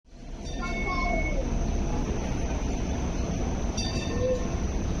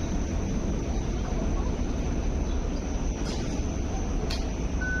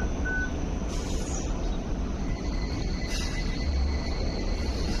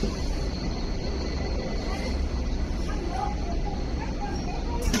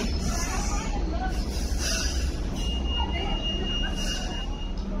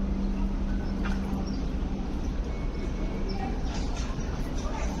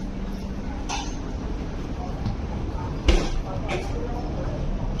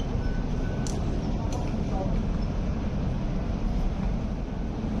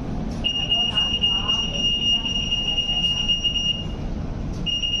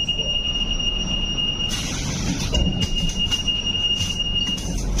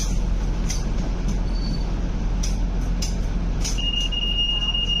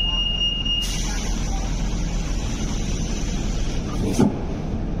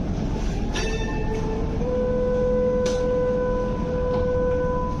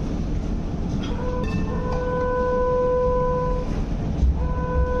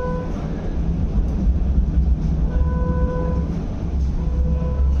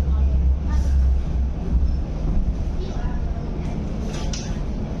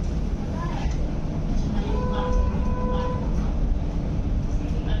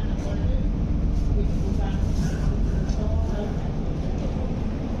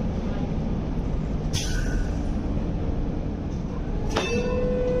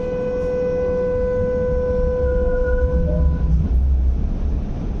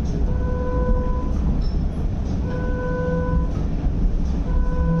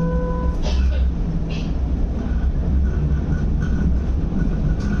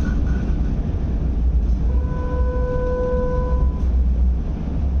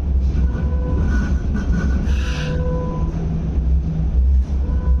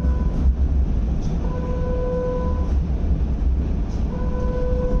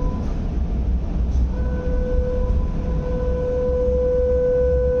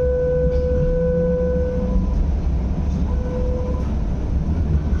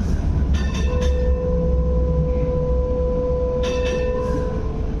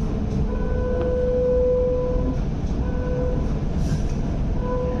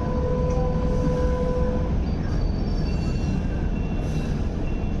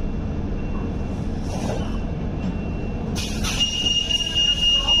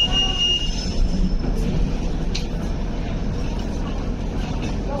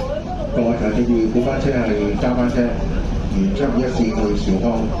住嗰班車係加班車，原出一線去兆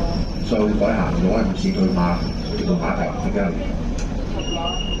康，再改行用5線去鐵路碼頭，點解？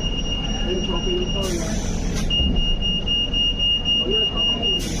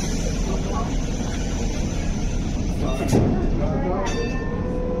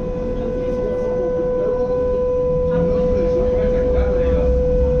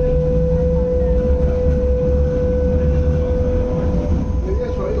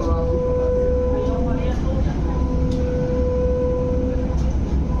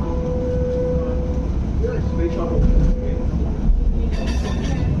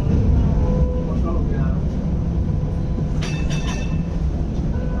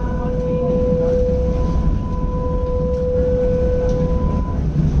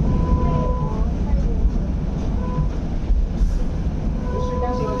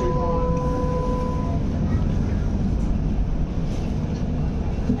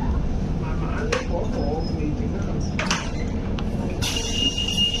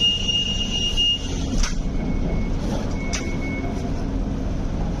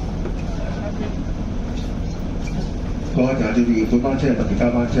嗰個就係照住本班車特別加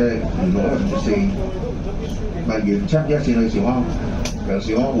班車，原來5線，咪原出一線去兆康，由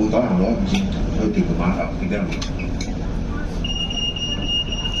兆康會改行5線去鐵門碼頭，點解？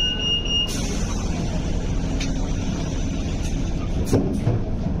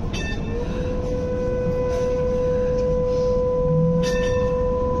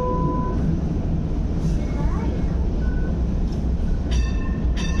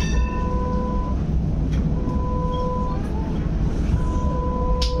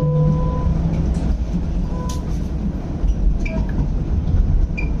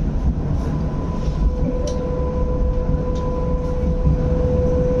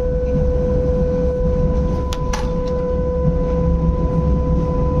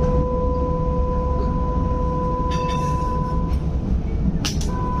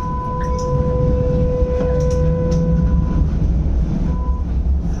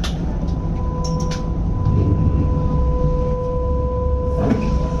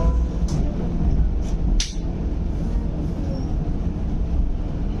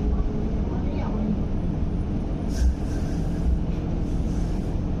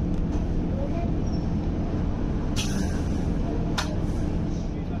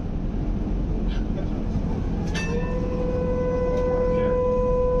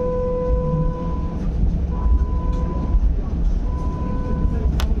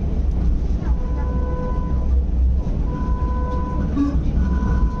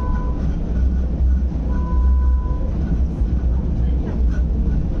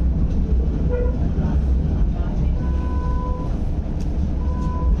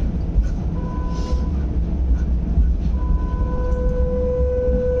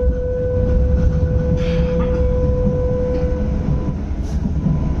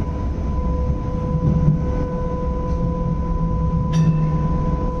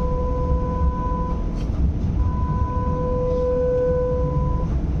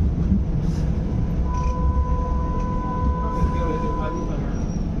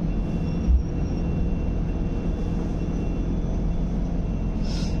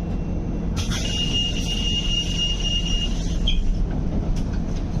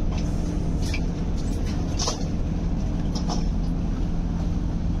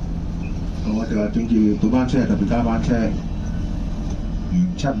我哋話整住本班車特別加班車，原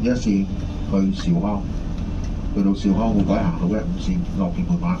751線去兆康，去到兆康會改行到5線落鐵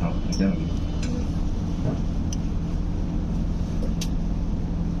門碼頭，而家。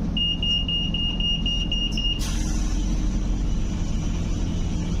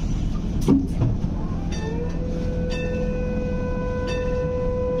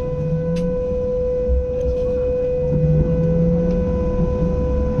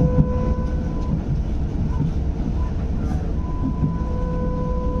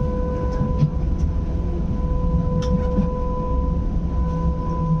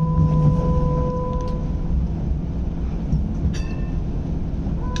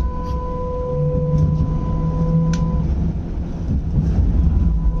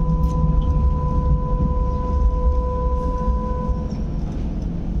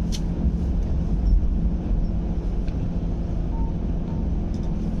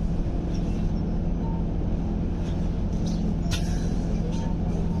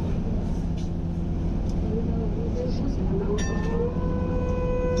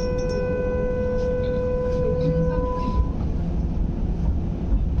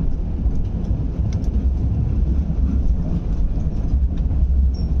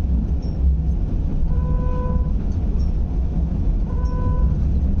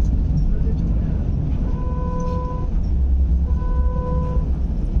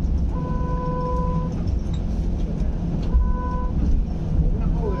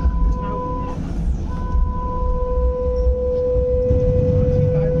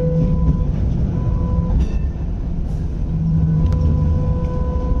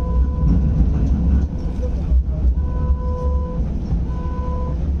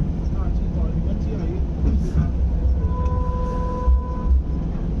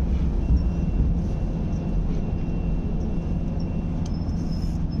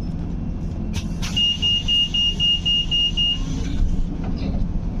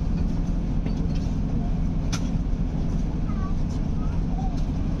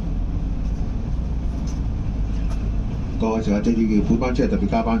我成日借住本班車特別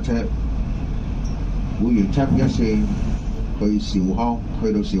加班車，會員7一線去兆康，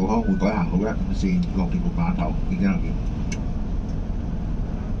去到兆康會改行615線落屯門碼頭，見唔見？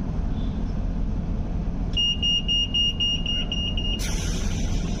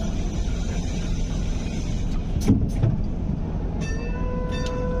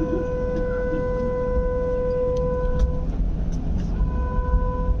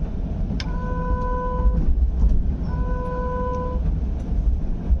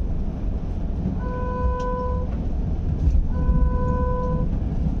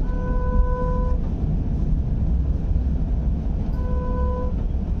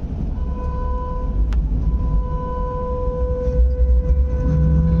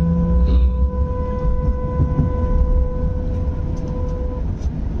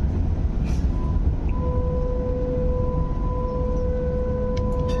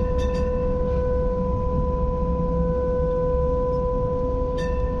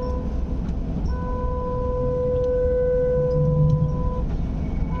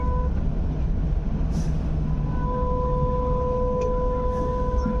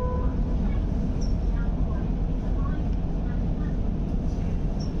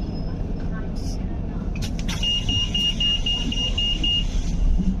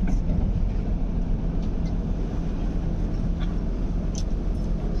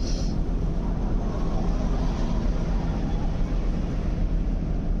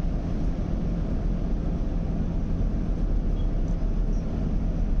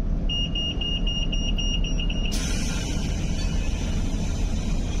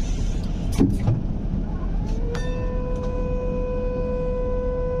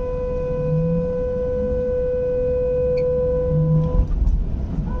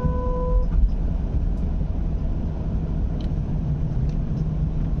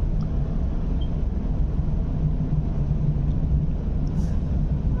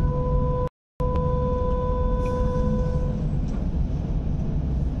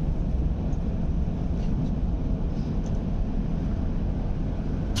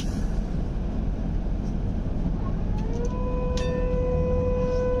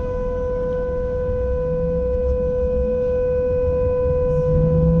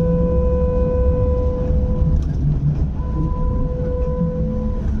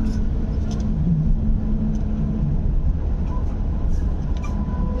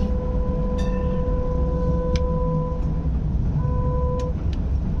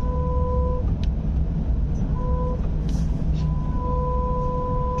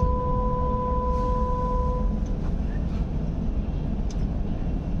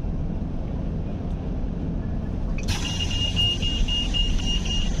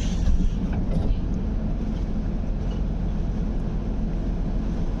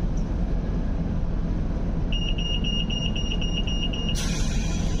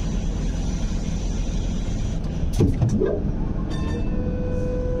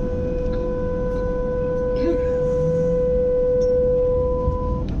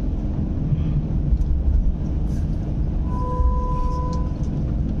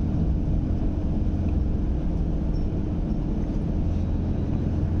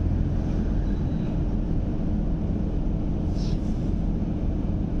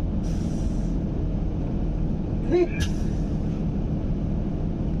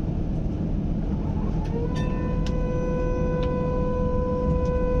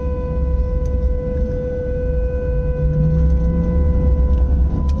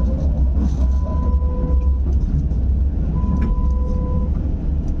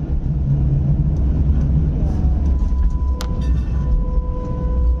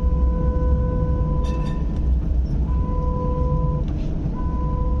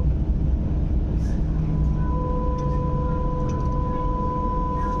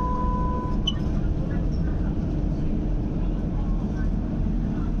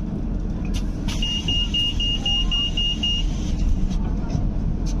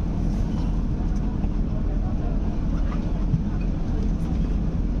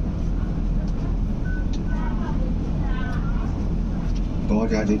我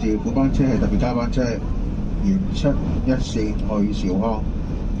就係直接本班車係特別加班車，原7一線去兆康，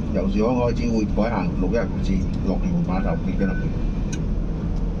由兆康開始會改行615線落屯門碼頭，記得啦。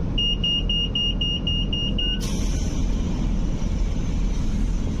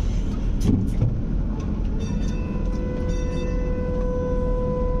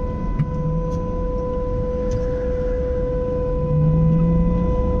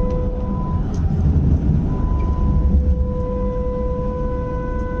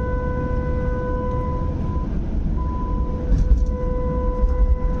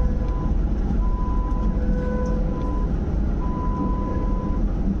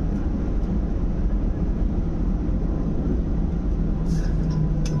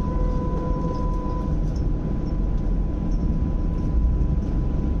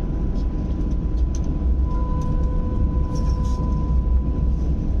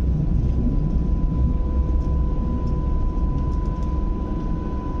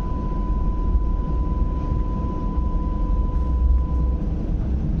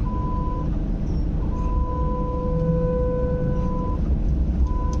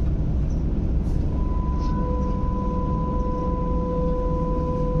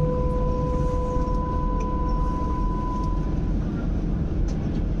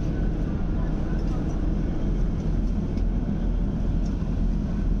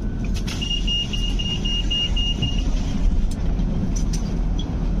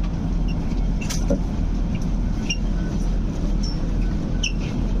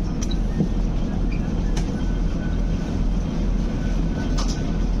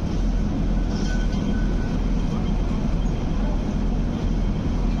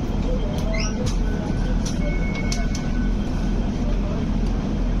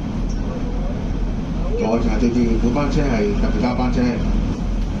班車係特別加班車，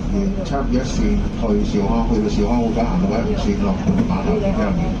原七一線去兆康，去到兆康會改行到15線落屯門碼頭之後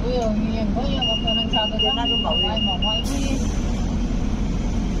面。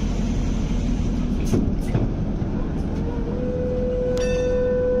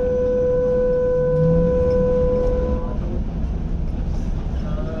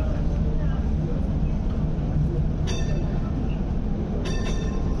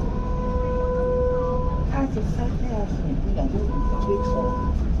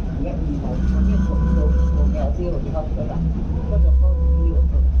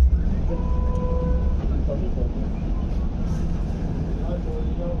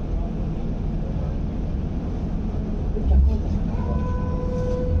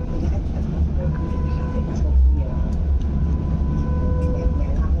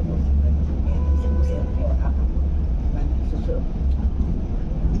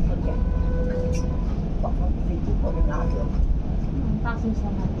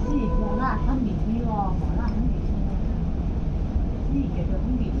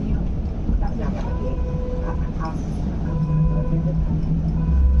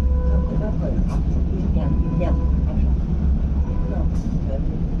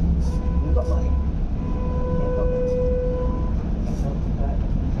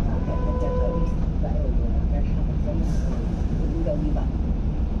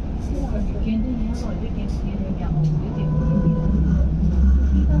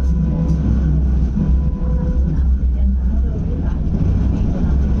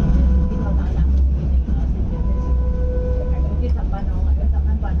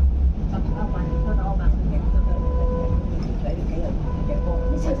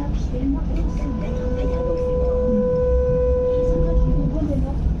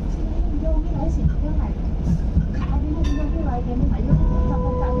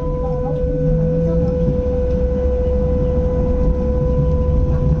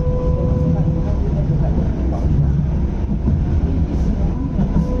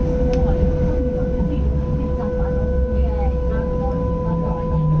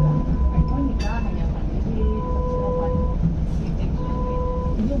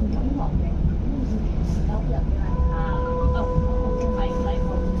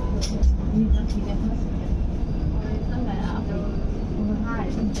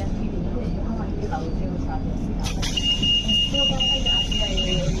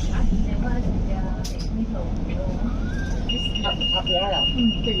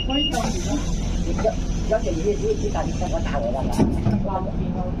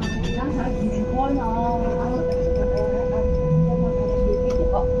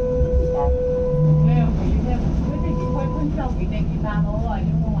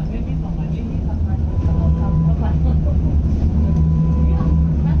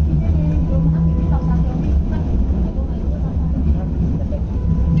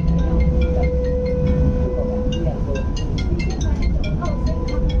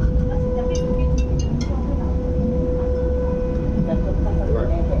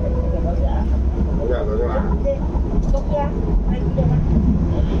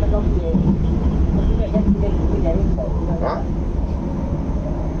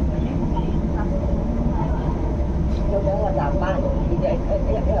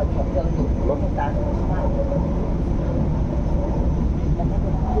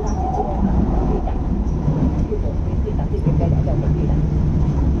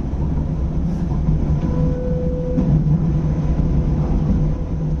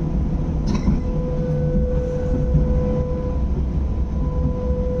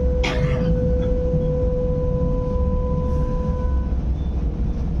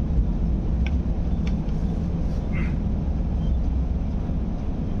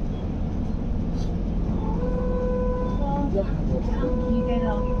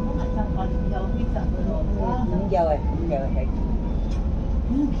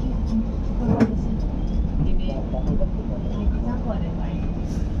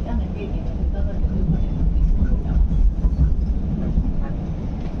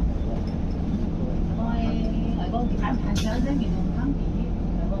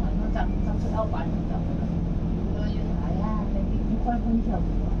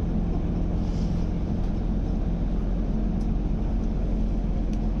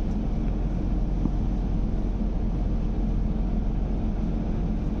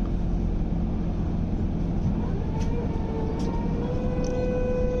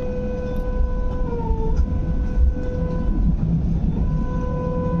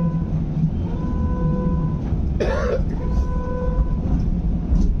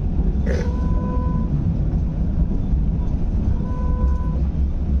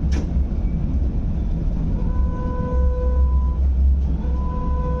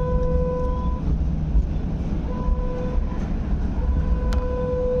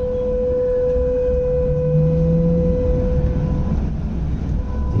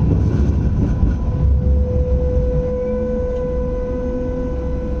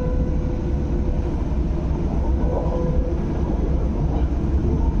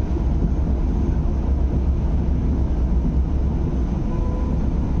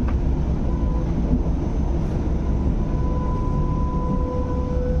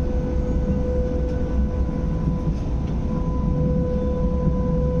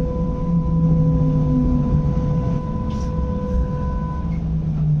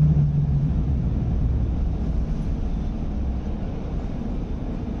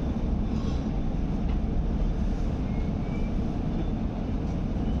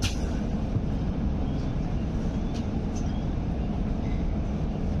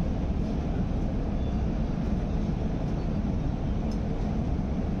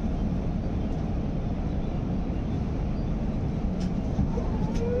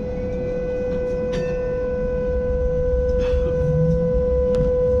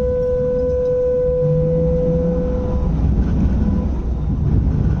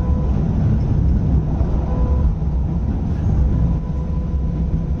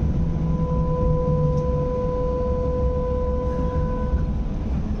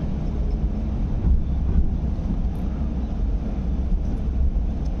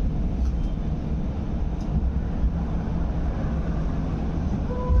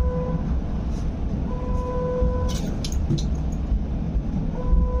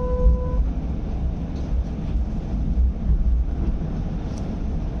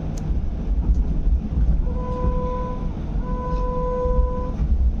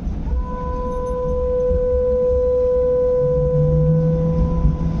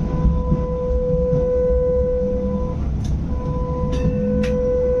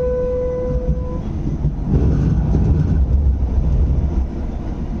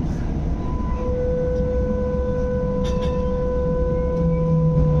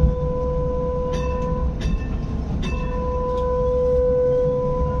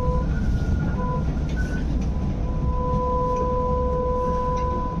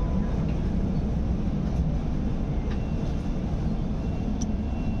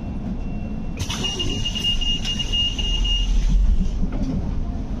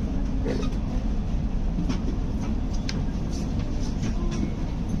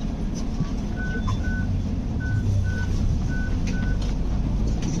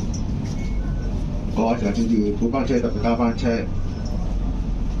就係照住本班車特別加班車，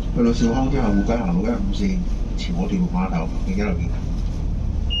去到兆康之後會改行路15線前往屯門碼頭，記得留意。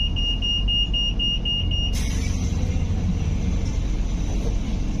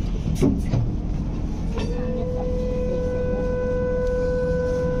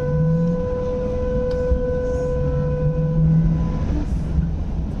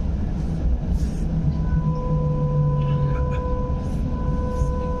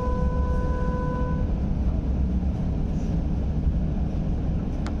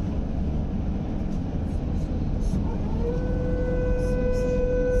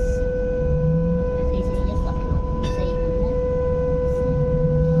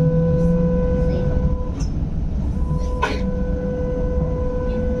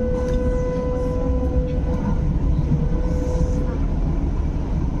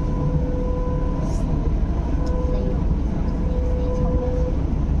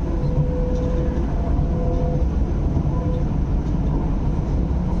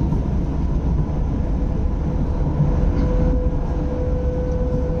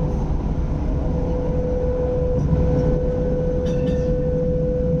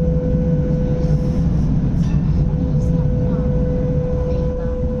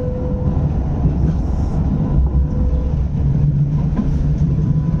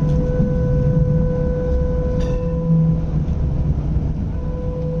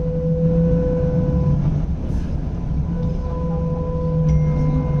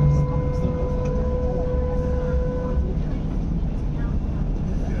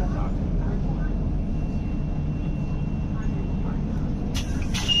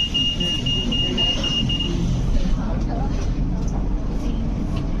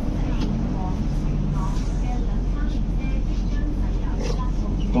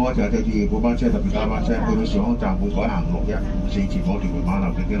各位就係記住本班車特別加班車，去到兆康站會改行6154前往屯門碼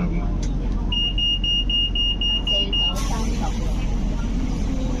頭，記得留意。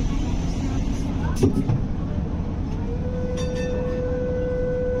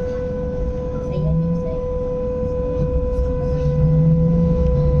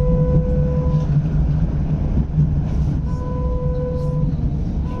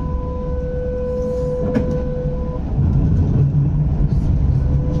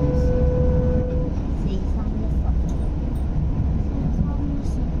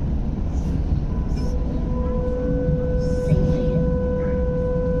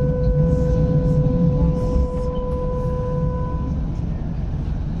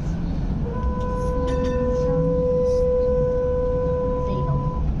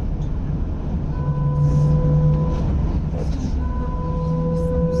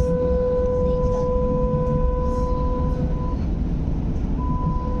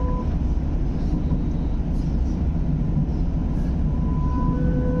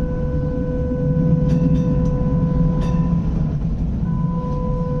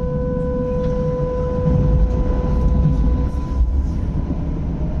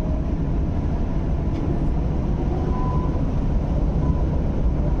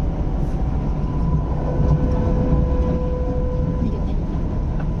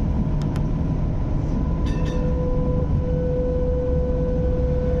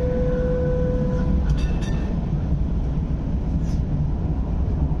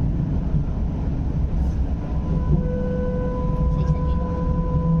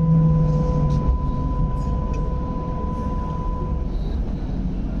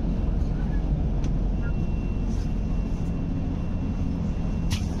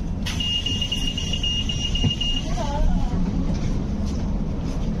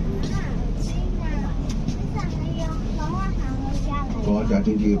就係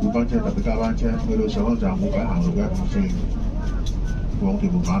記住本班車特別加班車，去到上康站會改行路154往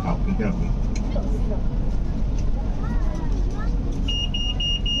屯門碼頭，記得留意。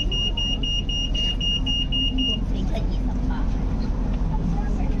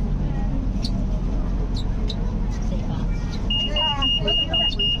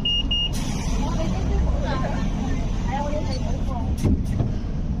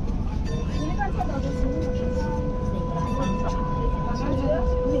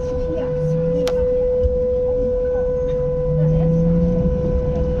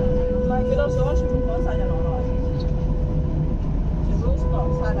到时候去中国啥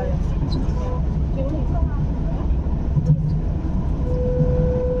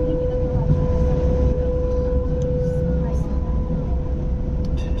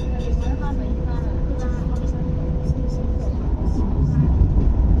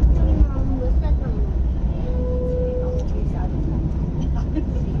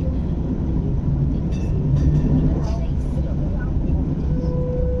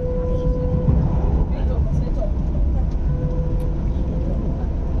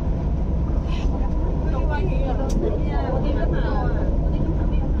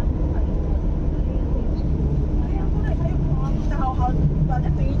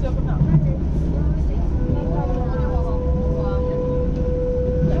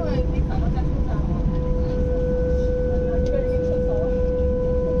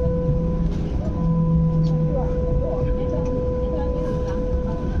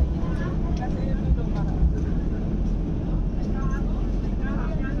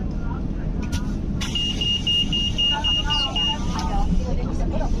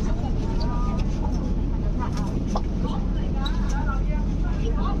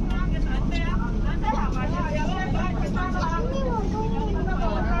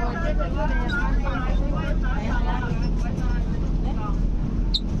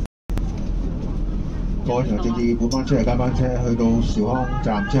改場直至本班車係加班車，去到兆康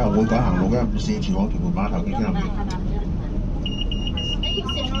站之後會改行615線前往屯門碼頭經天南園。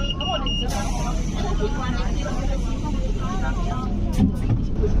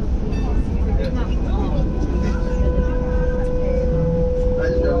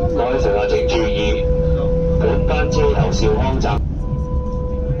各位乘客請注意，本班車由兆康站。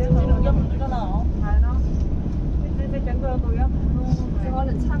可能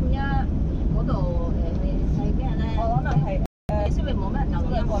差唔多嗰度係咩咧？我可能係因為冇乜人留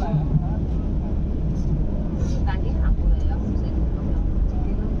意過嚟，但已經行過嚟啦，唔使咁樣。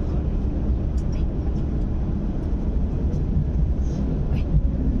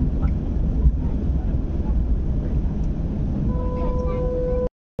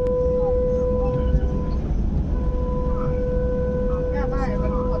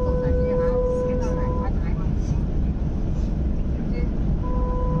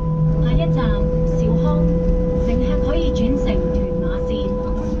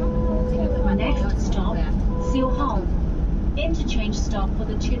Interchange stop for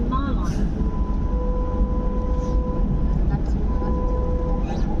the Tuen Ma line.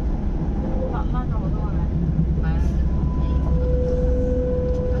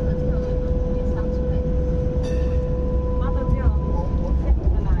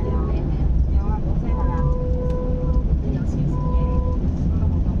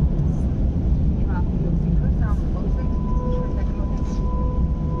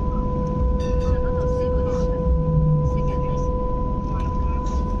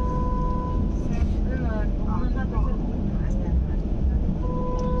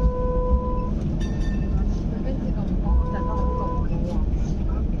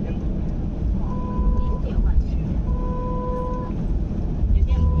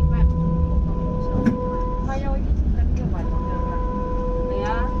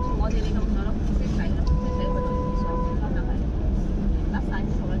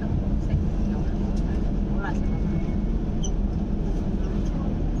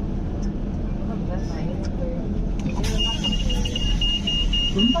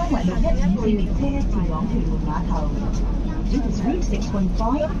 本班為615列車前往屯門碼頭。It is route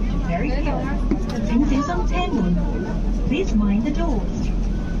 615, very clear. 請小心車門。Please mind the doors.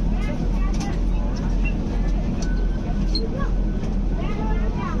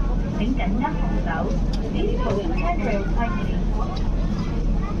 請緊握扶手。Please hold the handrail tightly. 我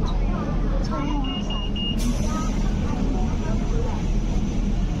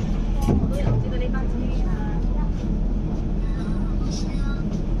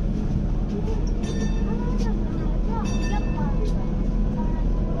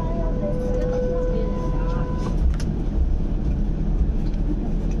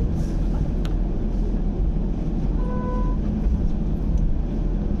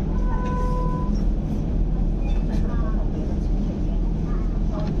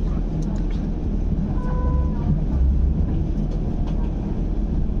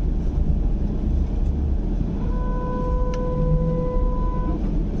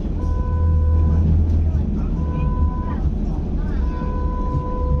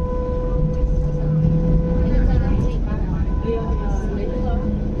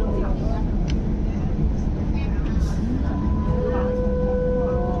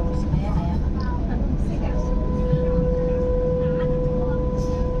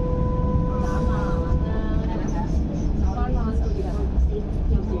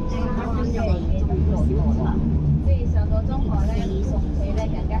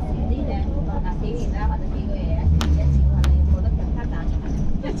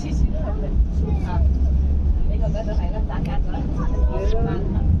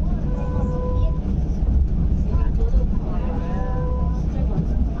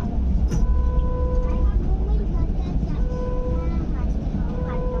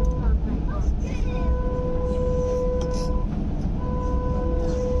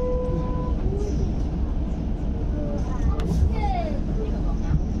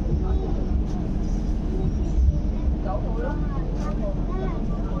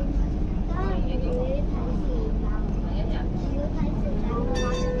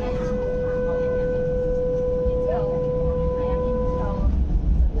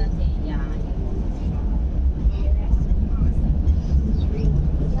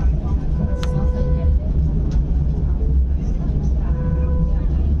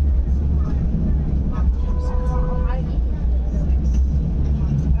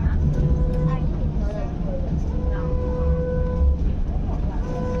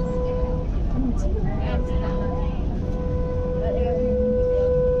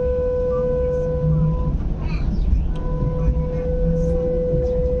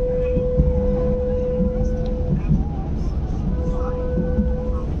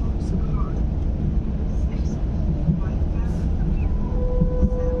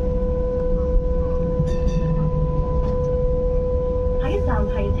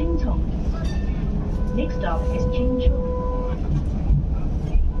stop is Shui.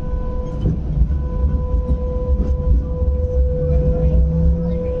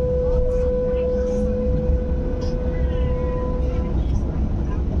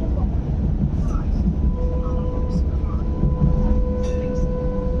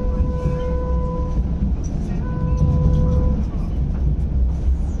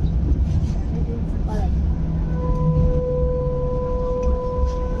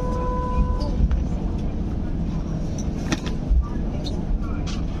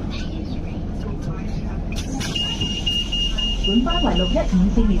 本班為615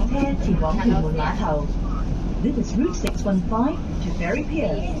線列車前往屯門碼頭。This is Route 615 to Ferry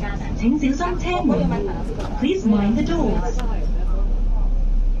Pier. 請小心車門。Please mind the doors.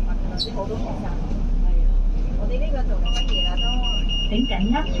 我哋呢個做緊乜嘢啦都？請緊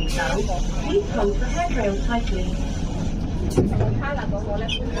握扶手。Please hold the handrail tightly. 卡勒嗰個咧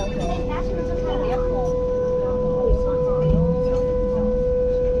搬走咗，一個。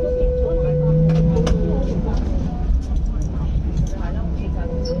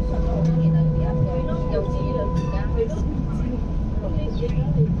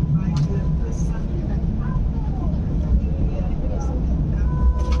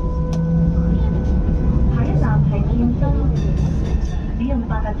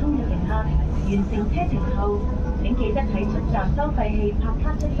 完成車程後，請記得喺出站收費器拍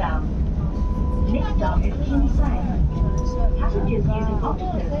卡出站。Next stop is Shui. Passengers using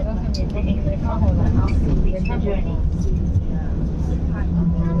Optus may exit Optus after completing the journey.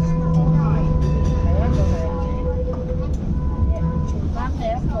 前班第一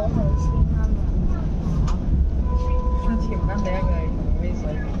個去先啱啊！前班第一個係咩水？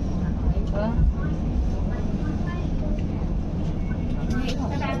好啦。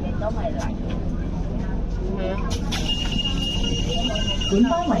 本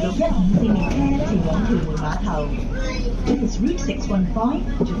班為615線列車前往屯門碼頭。This is Route 615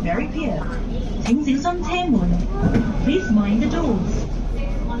 to Ferry Pier. 請小心車門。Please mind the doors.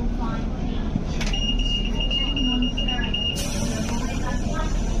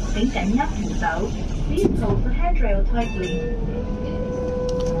 請緊握扶手。Please hold the handrail tightly.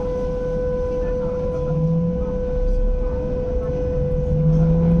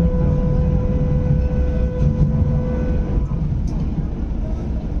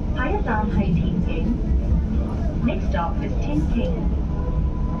 站係田景 ，Next stop is Tinking。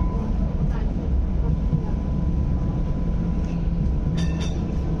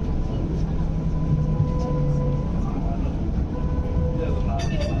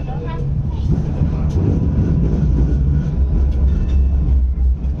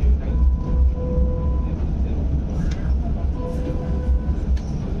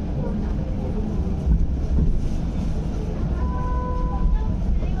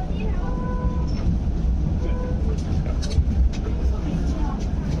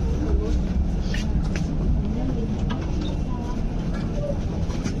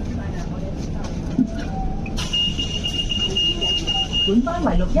本班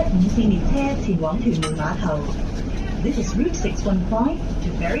為615線列車前往屯門碼頭。This is Route 615 to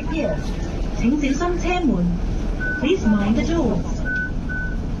Ferry Pier. 請小心車門。Please mind the doors.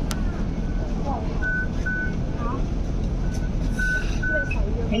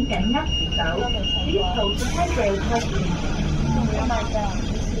 請緊握扶手。Please hold the handrail tightly.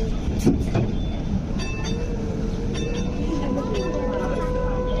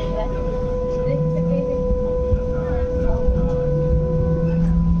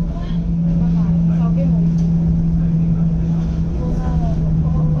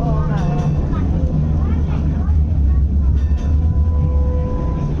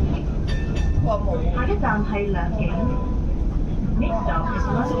 下一站係良景 ，Next stop is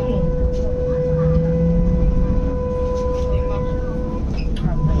Light Rail。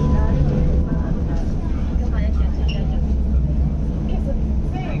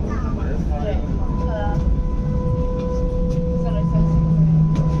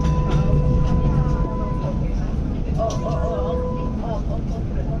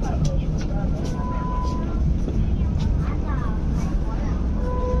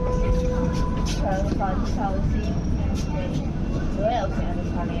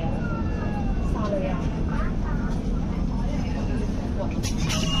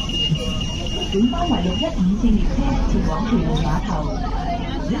本班為615線列車前往屯門碼頭。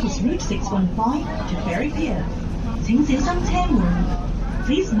This is Route 615 to Ferry Pier. 請小心車門。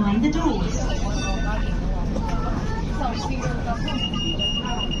Please mind the doors.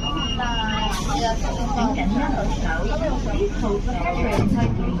 請緊握扶手。Please hold the handrail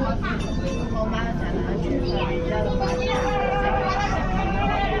tightly. 下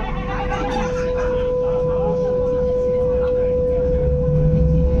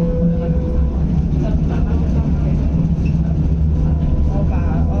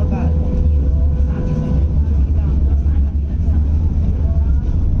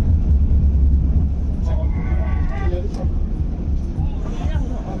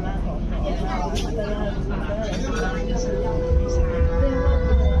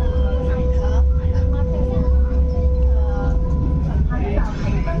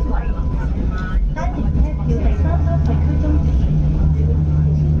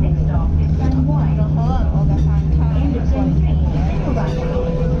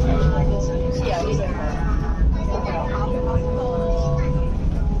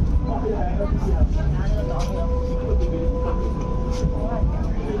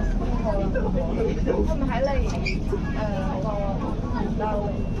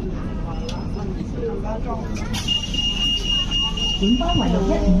本班為615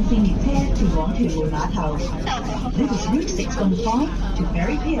線列車前往屯門碼頭。This is Route 615 to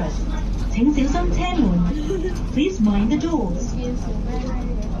Ferry Pier。請小心車門。Please mind the doors。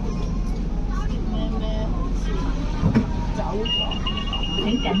請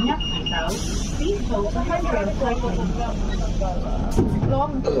緊握扶手。Please hold the handrail tightly。攞唔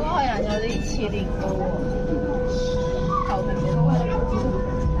開人有啲似練歌喎，後面嘅都係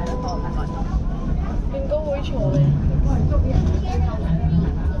練歌會坐嘅。得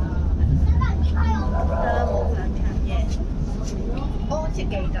啦，冇眼睇嘢。我好似記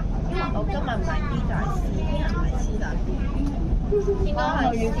得，因為我今日唔係 B 大 C， 聽日唔係 C 大 B， 應該係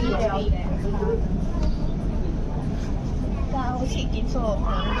C B。但係好似見數學堂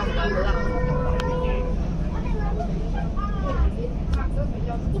係咪好難？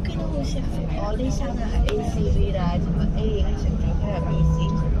我見到好似係我呢三日係 A C B 啦，同埋 A 已經成咗，跟住 B C。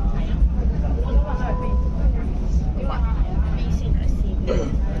因為 B 先係 C B，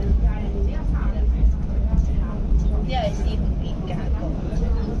 總之係 C 同 B 夾過。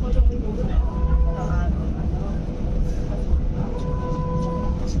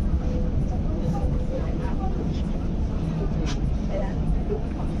係啦，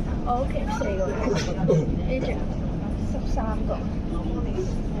我屋企4個人，跟住13個。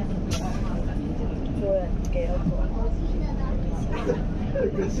每人幾多個？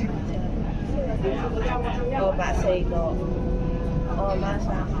我爸4個，我阿媽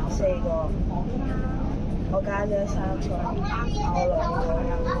4個，我家姐3個，我2個，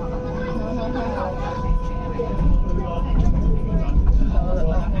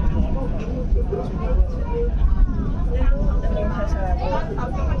你冇睇晒啊？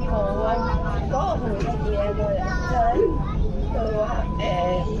好啊，嗰個好得意嘅嗰人，之後咧。佢話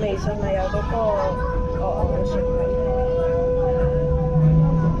微信咪有嗰個我嘅信息。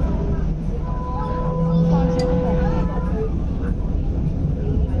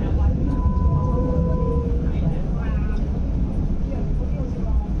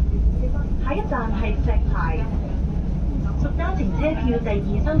下一站係石牌，屬單程車票第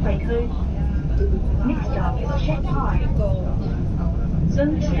2收費區。Next stop is Shui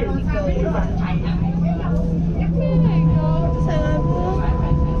Zone 2 細奶杯，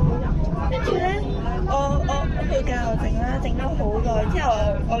跟住咧，我佢教我整啦，整咗好耐，之後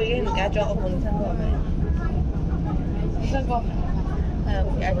我已經唔記得咗我本身個名。本身個係啊，唔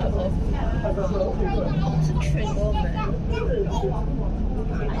記得咗我識全嗰個名。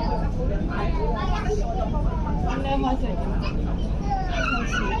你有冇食？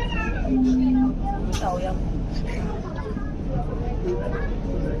開始抖音。呢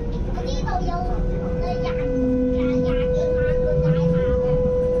度有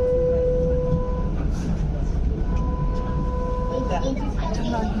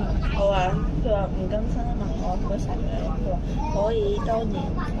好啊！佢話唔更新啊嘛，我嗰時佢話可以當然，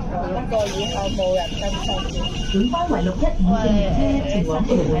不過以後冇人更新。本班為615線列車前往屯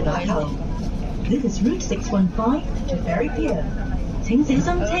門碼頭。This is Route 615 to Ferry Pier。請小心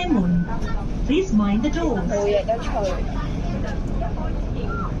車門。Please mind the doors。冇嘢得吹。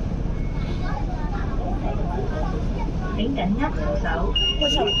請緊握扶手。我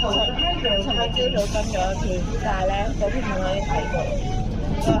尋日朝早跟咗一篇，但係咧嗰篇我已經睇過，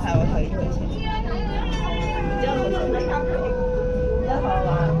所以係我睇咗先。之後我話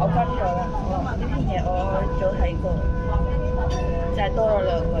我跟咗啦，我話呢篇嘢我早睇過，就係多咗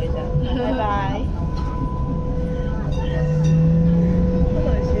2句咋。拜拜。都係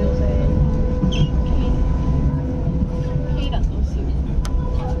笑死。K 人都笑。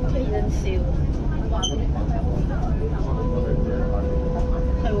K 人笑。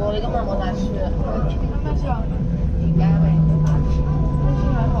係喎，你今日冇帶書啊？咩書啊？而家咩？咩書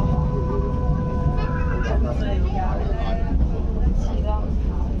喺學校？遲啦。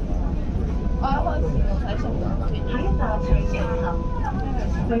我一開始冇睇數學。下一站係石頭，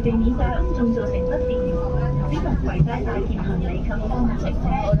為避免對公眾造成不便，請勿攜帶大件行李及貨物乘車。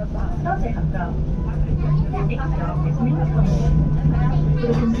多謝合作。Next stop is Newcombe. For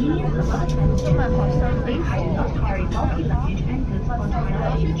the convenience of other passengers, please do not carry bulky luggage and goods on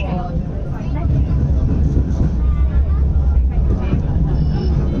priority trains.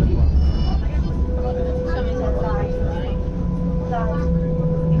 上面寫拉，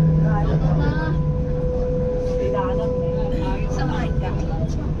新嚟㗎。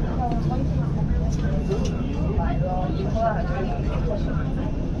唔係咯，可能係唔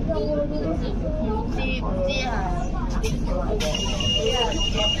知係。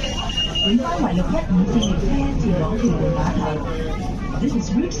本班為615線列車前往屯門碼頭。This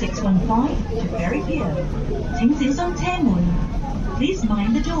is Route 615 to Ferry Pier。請小心車門。Please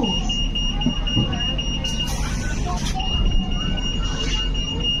mind the doors.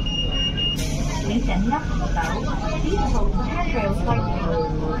 請緊握扶手 Please hold the handrail tightly.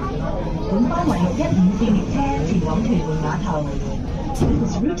 本班為615線列車前往屯門碼頭。This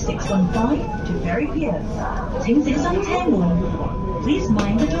is Route 615 to Ferry Pier. 請小心車門。Please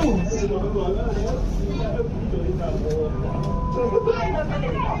mind the doors.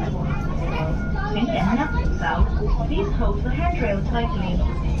 請緊握扶手 Please hold the handrail tightly.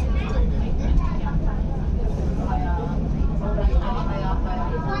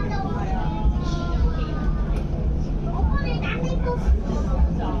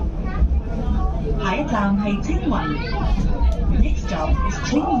 下一站係青雲。Next stop is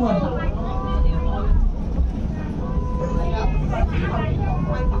青雲。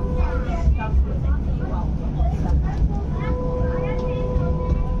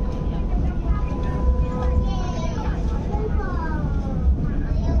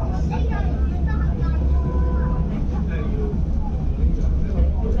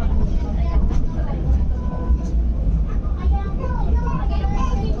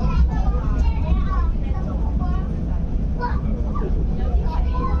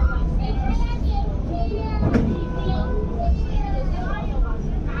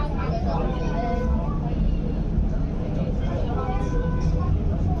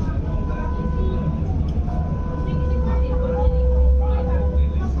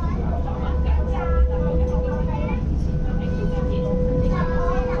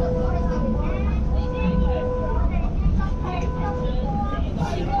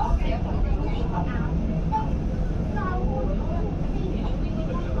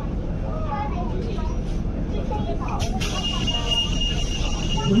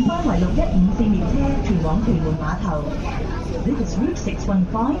本班為615線列車前往屯門碼頭。This is Route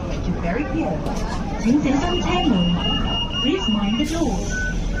 615 to Ferry Pier. 請小心車門。Please mind the doors.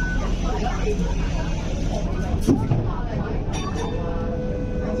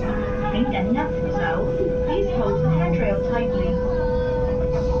 請緊握扶手 Please hold the handrail tightly.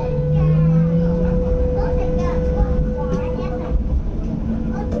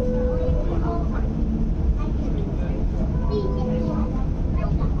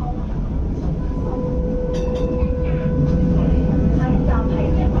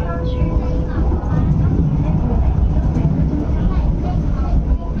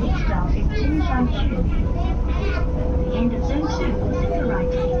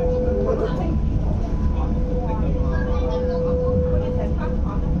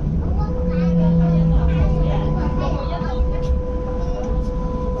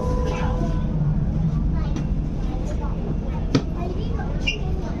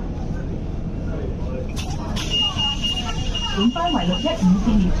 本班為615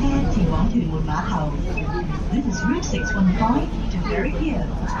線列車前往屯門碼頭。This is Route 615 to Ferry Pier.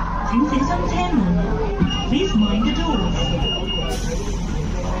 請小心車門。Please mind the doors.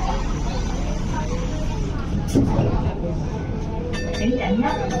 請緊握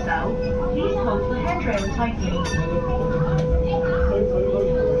扶手 Please hold the handrail tightly.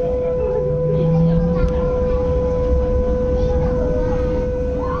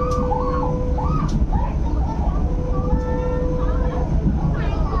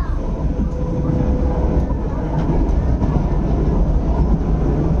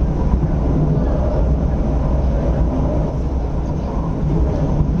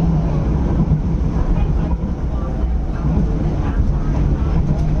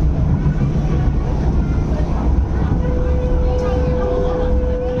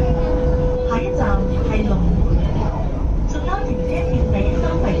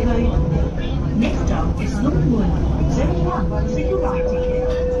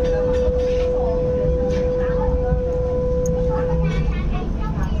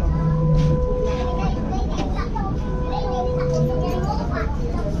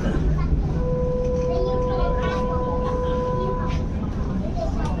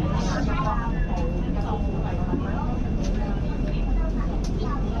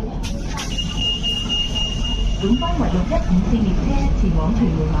 本班為615線列車前往屯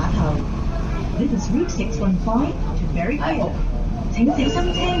門碼頭。This is Route 615 to Ferry Pier. 請小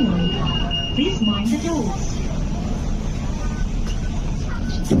心車門。Please mind the doors.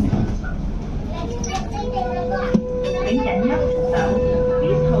 請緊握扶手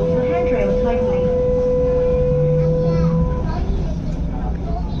Please hold the handrail tightly.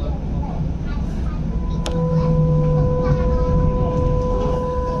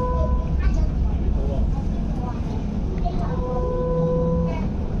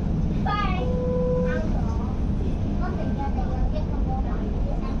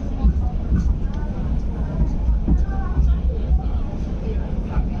 本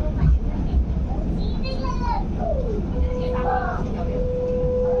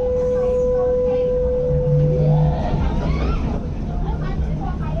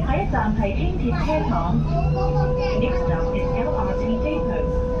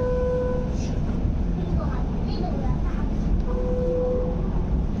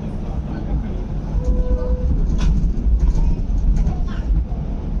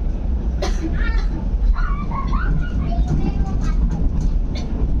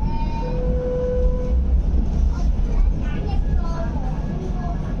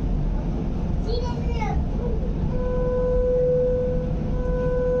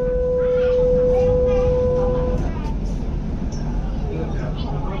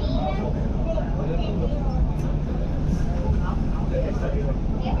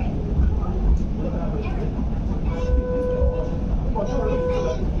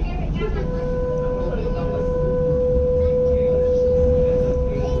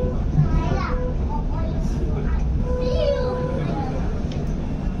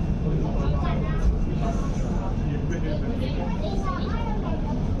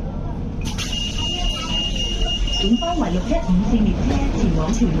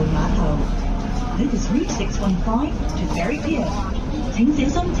屯門碼頭。This is Route 615 to Ferry Pier。請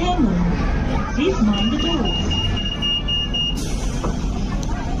小心車門。Please mind the doors。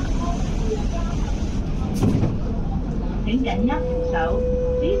請緊握扶手。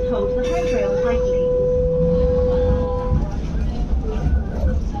Please hold the handrail tightly。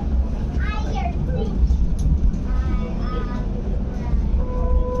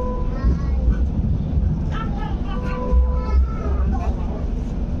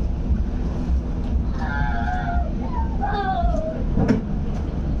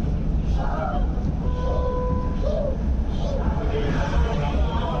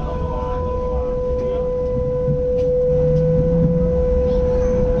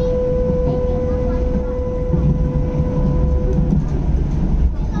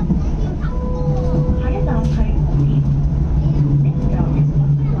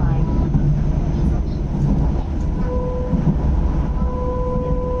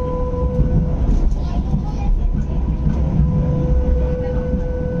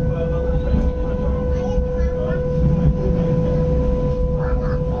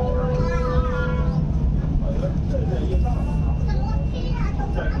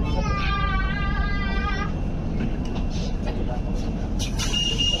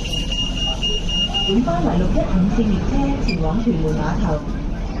本班為615線列車前往屯門碼頭。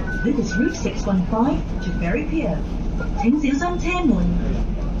This is Route 615 to Ferry Pier。請小心車門。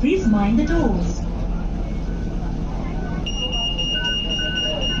Please mind the doors。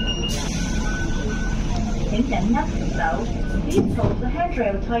請緊握扶手。Please hold the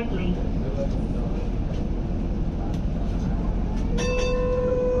handrail tightly。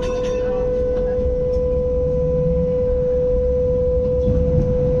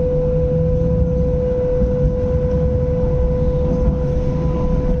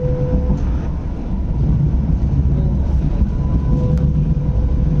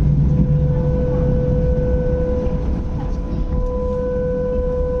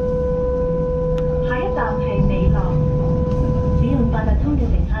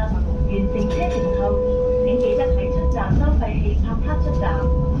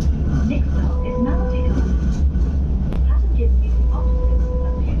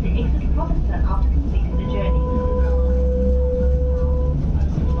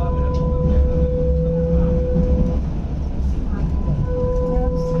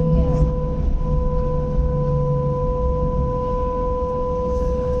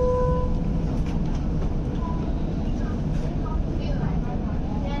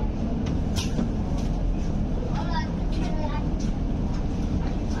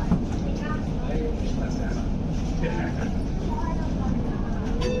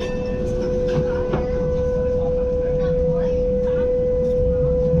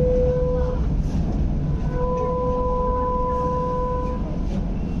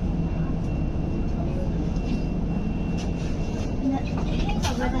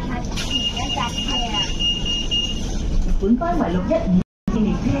本班為615線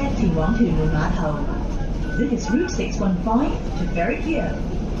列車前往屯門碼頭。This is Route 615 to Ferry Pier。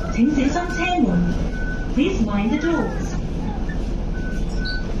請小心車門。Please mind the doors。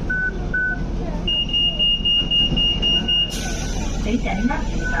請緊握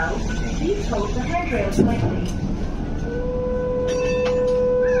扶手。Please hold the handrail tightly。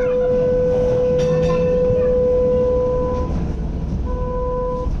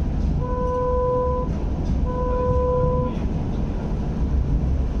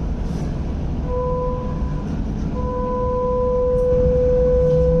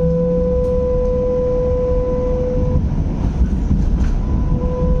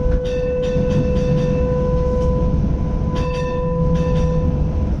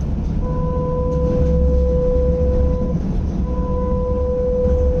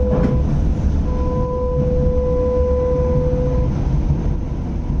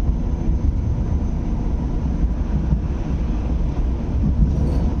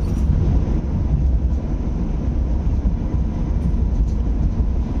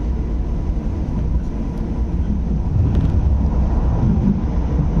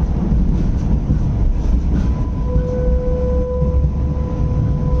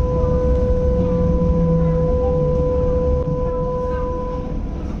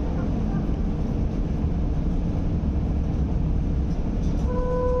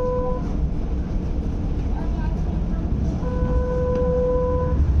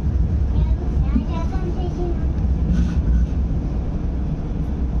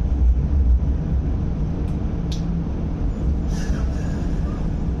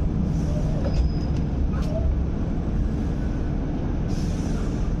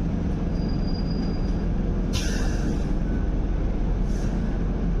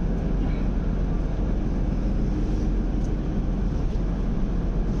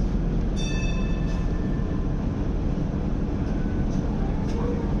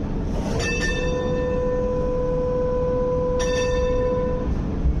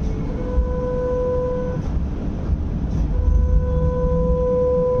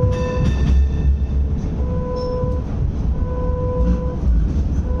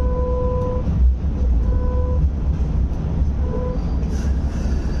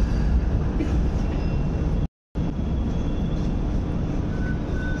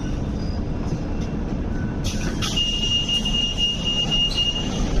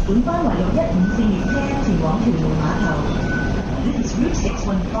班圍615線列車前往屯門碼頭。This is Route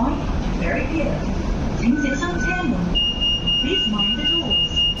 615 to Ferry Pier。請小心車門。Please mind the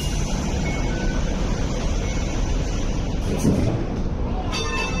doors。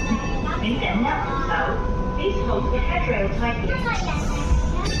請緊握扶手。Please hold the handrail tightly。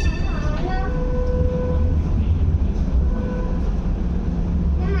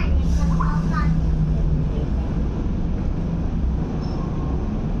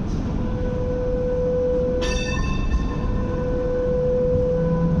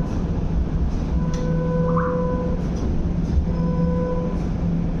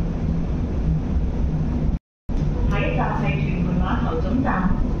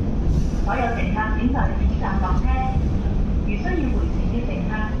所有乘客請在此站落車。如需要回程嘅乘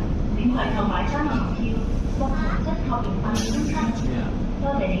客，請在購買3程票或重新確認發現登機。多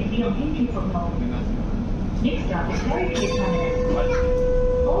謝你使用輕鐵服務。Next stop is Ferry Pier Terminus.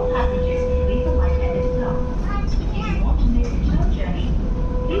 All passengers leave the light at this stop. If you want to make a short journey,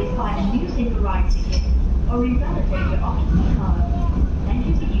 please buy a new single ride ticket or revalidate your occupancy card. Thank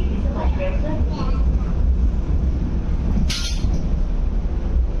you for using the Light Rail service.